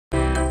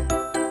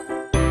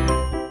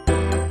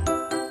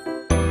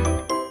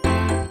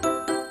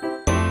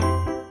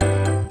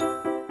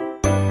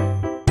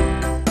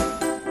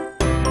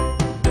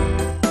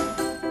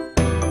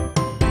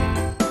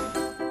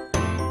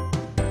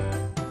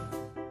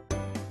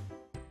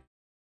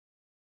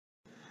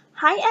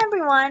Hi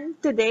everyone!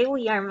 Today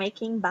we are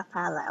making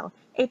bacalao,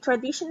 a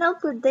traditional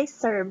food dish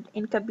served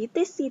in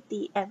Cavite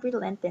City every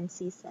Lenten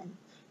season.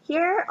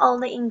 Here are all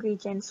the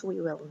ingredients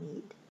we will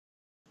need.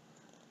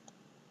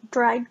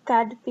 Dried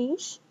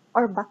codfish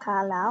or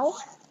bacalao,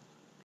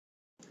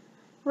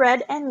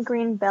 red and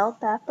green bell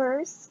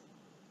peppers,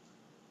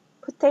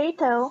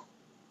 potato,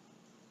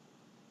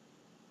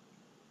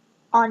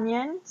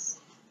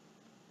 onions,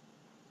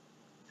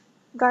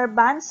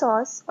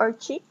 garbanzos or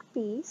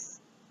chickpeas,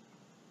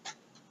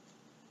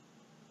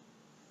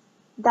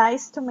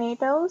 diced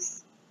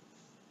tomatoes,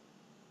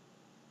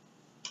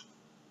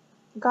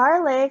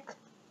 garlic,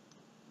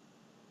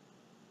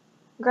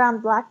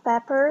 ground black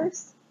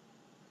peppers,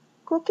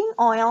 cooking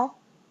oil,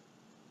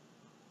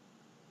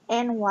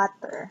 and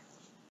water.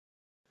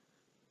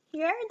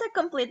 Here are the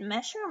complete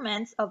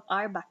measurements of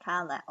our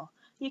bacalao.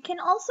 You can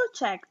also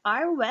check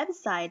our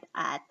website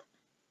at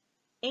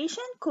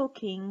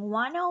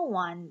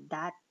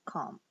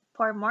asiancooking101.com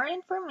for more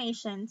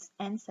information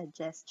and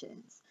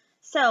suggestions.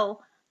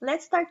 So,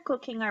 let's start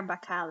cooking our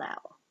bacalao.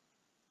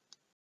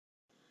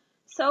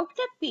 Soak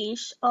the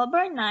fish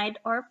overnight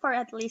or for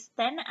at least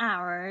 10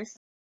 hours.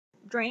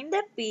 Drain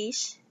the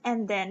fish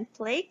and then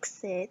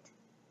flakes it.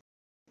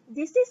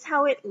 This is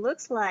how it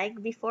looks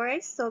like before I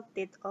soaked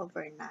it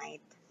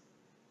overnight.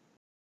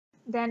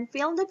 Then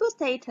peel the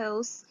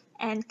potatoes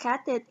and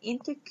cut it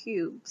into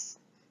cubes.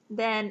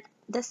 Then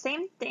the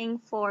same thing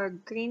for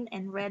green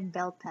and red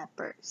bell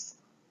peppers.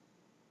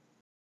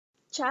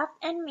 Chop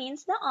and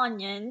mince the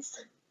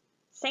onions.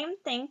 Same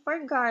thing for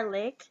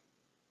garlic.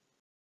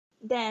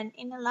 Then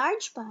in a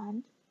large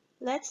pan,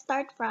 let's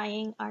start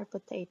frying our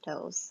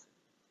potatoes.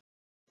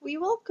 We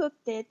will cook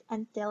it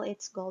until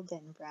it's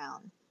golden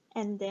brown,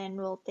 and then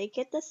we'll take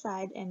it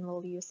aside and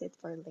we'll use it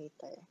for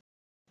later.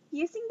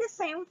 Using the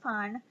same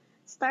pan,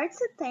 start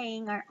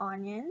sauteing our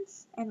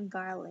onions and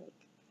garlic,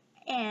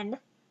 and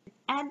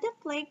add the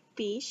flaked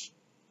fish,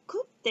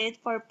 cook it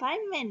for 5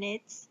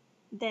 minutes,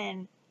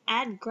 then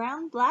add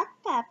ground black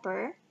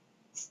pepper,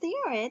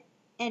 stir it,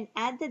 and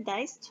add the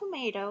diced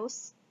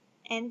tomatoes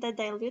and the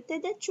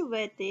diluted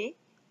achuete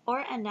or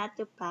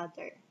annatto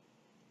powder.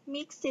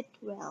 Mix it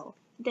well,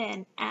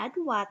 then add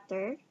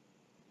water,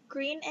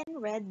 green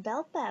and red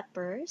bell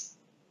peppers,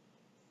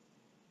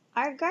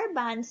 our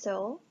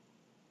garbanzo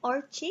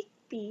or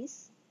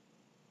chickpeas,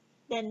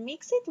 then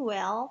mix it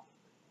well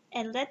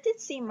and let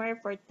it simmer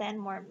for 10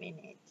 more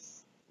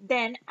minutes.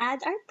 Then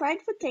add our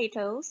fried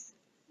potatoes,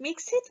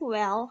 mix it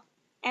well,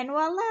 and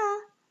voila!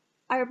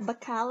 Our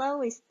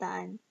bacalao is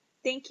done.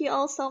 Thank you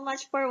all so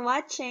much for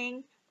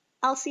watching.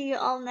 I'll see you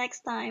all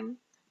next time.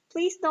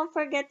 Please don't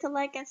forget to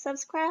like and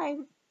subscribe.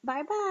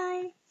 Bye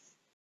bye!